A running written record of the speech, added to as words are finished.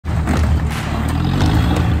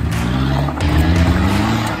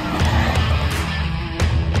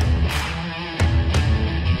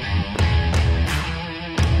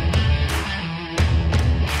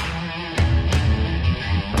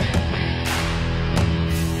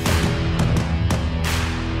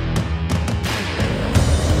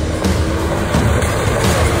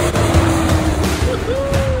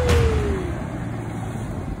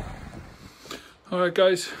Alright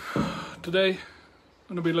guys, today I'm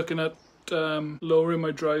going to be looking at lowering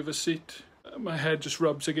my driver's seat. My head just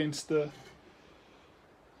rubs against the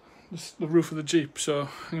roof of the Jeep, so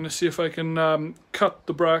I'm going to see if I can cut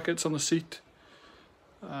the brackets on the seat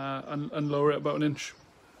and lower it about an inch.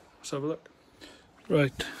 Let's have a look.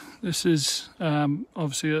 Right, this is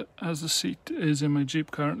obviously as the seat is in my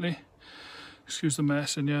Jeep currently. Excuse the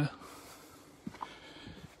mess in here.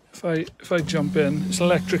 If I jump in, it's an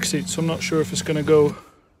electric seat, so I'm not sure if it's going to go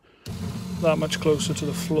that much closer to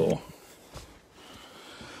the floor.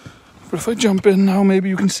 But if I jump in now, maybe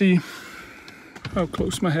you can see how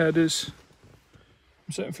close my head is.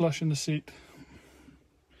 I'm sitting flush in the seat.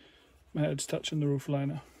 My head's touching the roof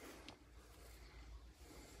liner.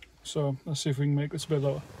 So let's see if we can make this a bit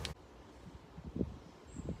lower.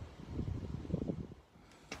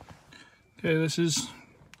 Okay, this is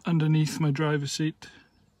underneath my driver's seat.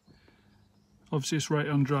 Obviously it's right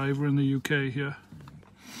on drive, we're in the UK here.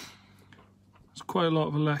 There's quite a lot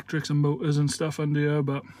of electrics and motors and stuff under here,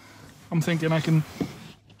 but I'm thinking I can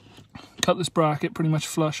cut this bracket pretty much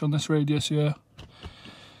flush on this radius here.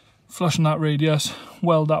 Flush on that radius,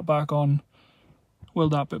 weld that back on,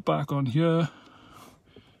 weld that bit back on here.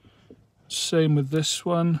 Same with this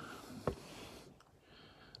one.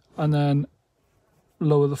 And then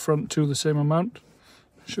lower the front to the same amount.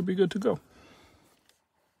 Should be good to go.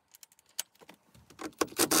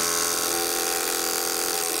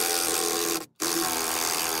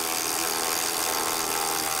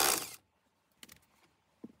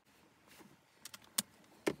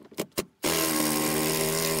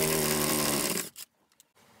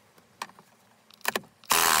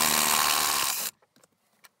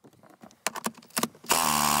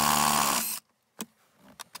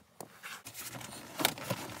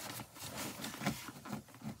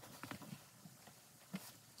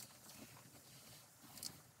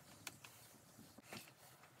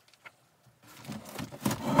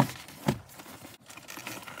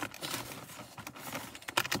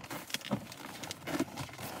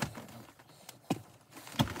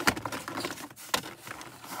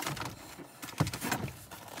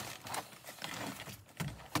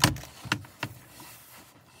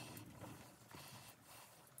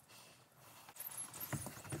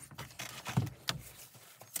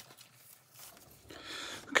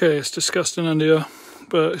 Okay, it's disgusting under here,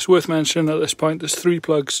 but it's worth mentioning at this point there's 3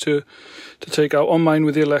 plugs to take out, on mine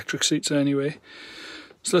with the electric seats anyway.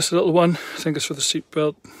 So this little one, I think it's for the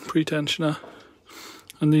seatbelt pre-tensioner,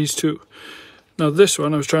 and these 2. Now this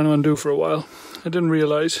one I was trying to undo for a while. I didn't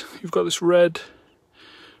realise you've got this red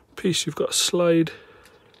piece you've got to slide.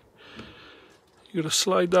 You've got to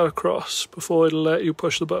slide that across before it'll let you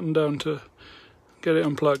push the button down to get it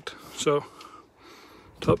unplugged. So,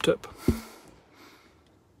 top tip.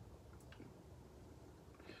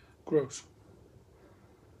 Gross.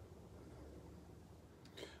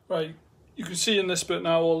 Right, you can see in this bit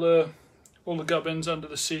now all the gubbins under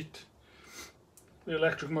the seat. The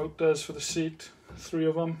electric motors for the seat, 3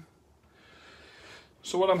 of them.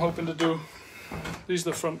 So what I'm hoping to do, these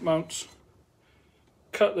are the front mounts.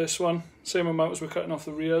 Cut this one, same amount as we're cutting off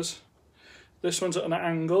the rears. This one's at an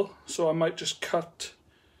angle, so I might just cut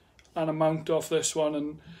an amount off this one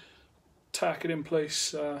and tack it in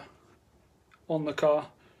place on the car.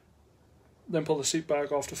 Then pull the seat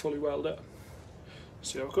back off to fully weld it.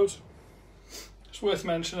 See how it goes. It's worth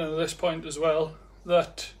mentioning at this point as well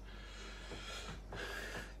that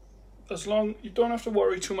you don't have to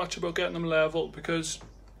worry too much about getting them level, because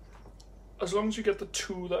as long as you get the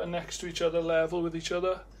 2 that are next to each other level with each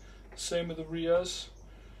other, same with the rears,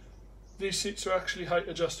 these seats are actually height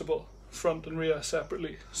adjustable, front and rear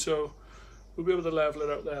separately, so we'll be able to level it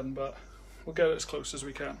out then, but we'll get it as close as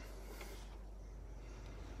we can.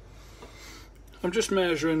 I'm just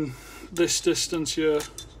measuring this distance here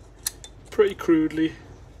pretty crudely,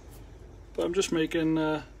 but I'm just making,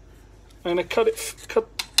 I'm going to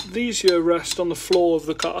cut these here rest on the floor of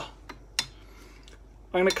the car.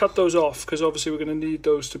 I'm going to cut those off because obviously we're going to need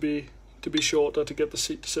those to be shorter to get the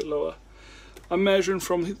seat to sit lower. I'm measuring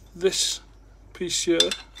from this piece here,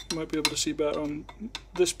 you might be able to see better on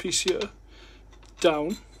this piece here,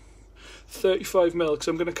 down 35mm, because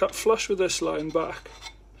I'm going to cut flush with this line back.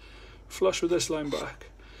 Flush with this line back,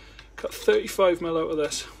 cut 35mm out of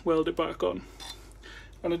this, weld it back on.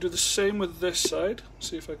 I'm going to do the same with this side,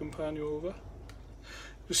 see if I can pan you over.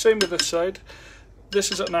 The same with this side.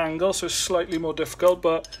 This is at an angle, so it's slightly more difficult,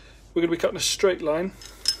 but we're going to be cutting a straight line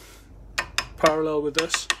parallel with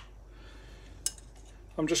this.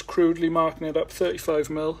 I'm just crudely marking it up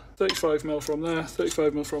 35mm, 35mm from there,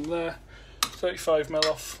 35mm from there, 35mm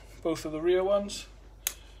off both of the rear ones,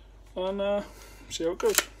 and see how it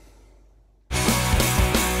goes.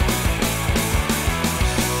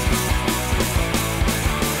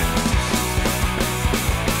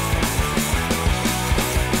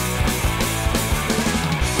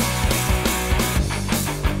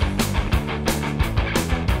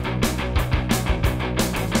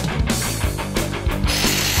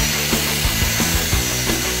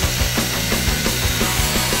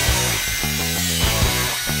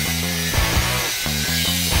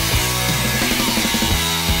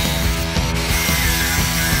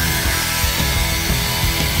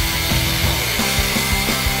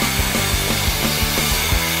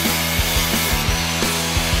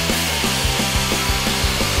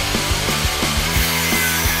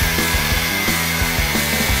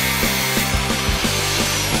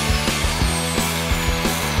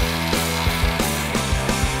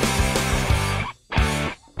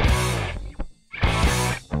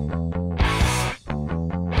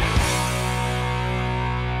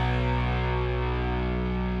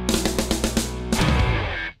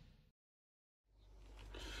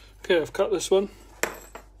 Okay, I've got this one.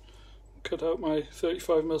 Cut out my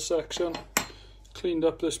 35mm section. Cleaned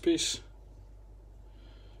up this piece.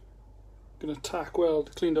 Gonna tack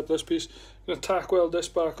weld. Cleaned up this piece. Gonna tack weld this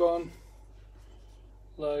back on,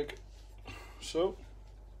 like so.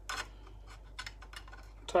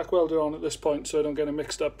 Tack weld it on at this point so I don't get it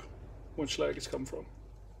mixed up which leg it's come from.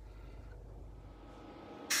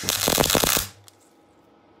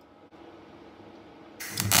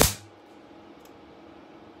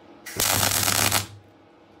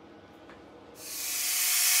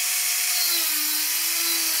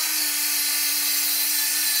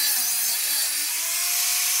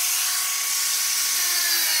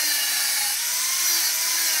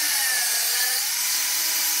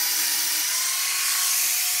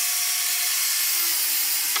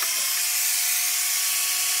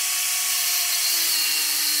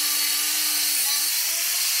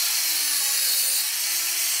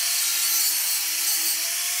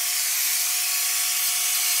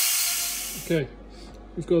 Okay,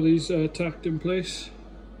 we've got these tacked in place.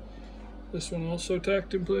 This one also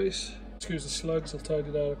tacked in place. Excuse the slugs, I'll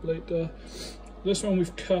tidy that up later. This one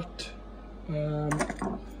we've cut,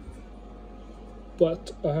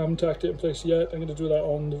 but I haven't tacked it in place yet. I'm going to do that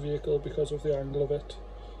on the vehicle because of the angle of it.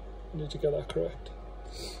 I need to get that correct.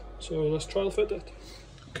 So let's trial fit it.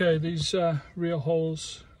 Okay, these rear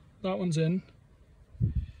holes, that one's in.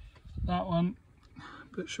 That one,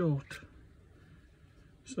 a bit short.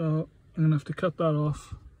 So I'm going to have to cut that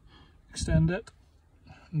off, extend it,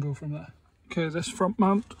 and go from there. Okay, this front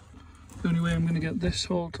mount, the only way I'm going to get this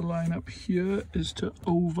hole to line up here is to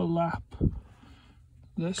overlap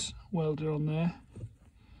this, weld it on there.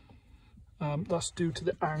 That's due to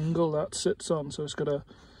the angle that sits on, so it's got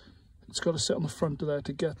to sit on the front of there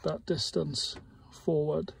to get that distance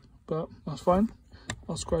forward, but that's fine.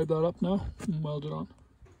 I'll scribe that up now and weld it on.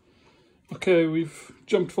 Okay, we've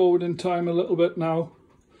jumped forward in time a little bit now,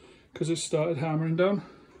 because it started hammering down.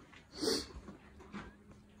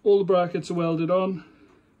 All the brackets are welded on.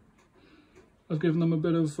 I've given them a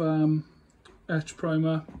bit of etch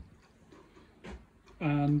primer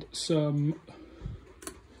and some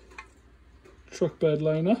truck bed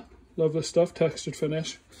liner. Love this stuff, textured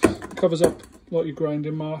finish. Covers up a lot of your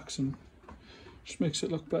grinding marks and just makes it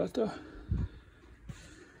look better.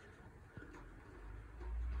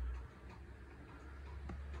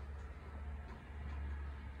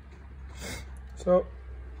 So,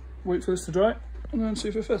 wait for this to dry and then see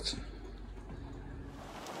if it fits.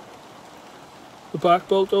 The back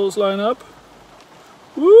bolt holes line up.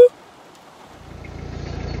 Woo!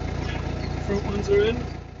 Front ones are in,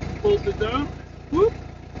 bolted down. Woo!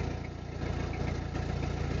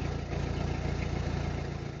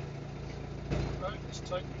 Right, let's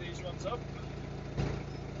tighten these ones up.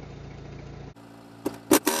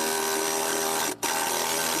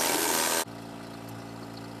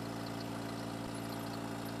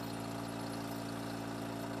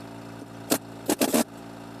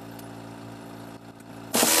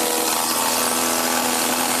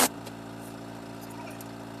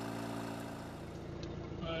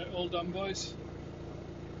 All done, boys.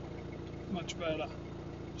 Much better.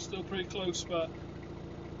 Still pretty close, but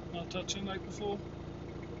not touching like before.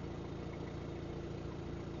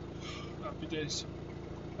 Happy days.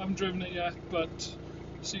 Haven't driven it yet, but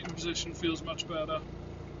seating position feels much better.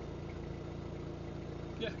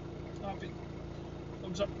 Yeah, happy.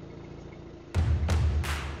 Thumbs up.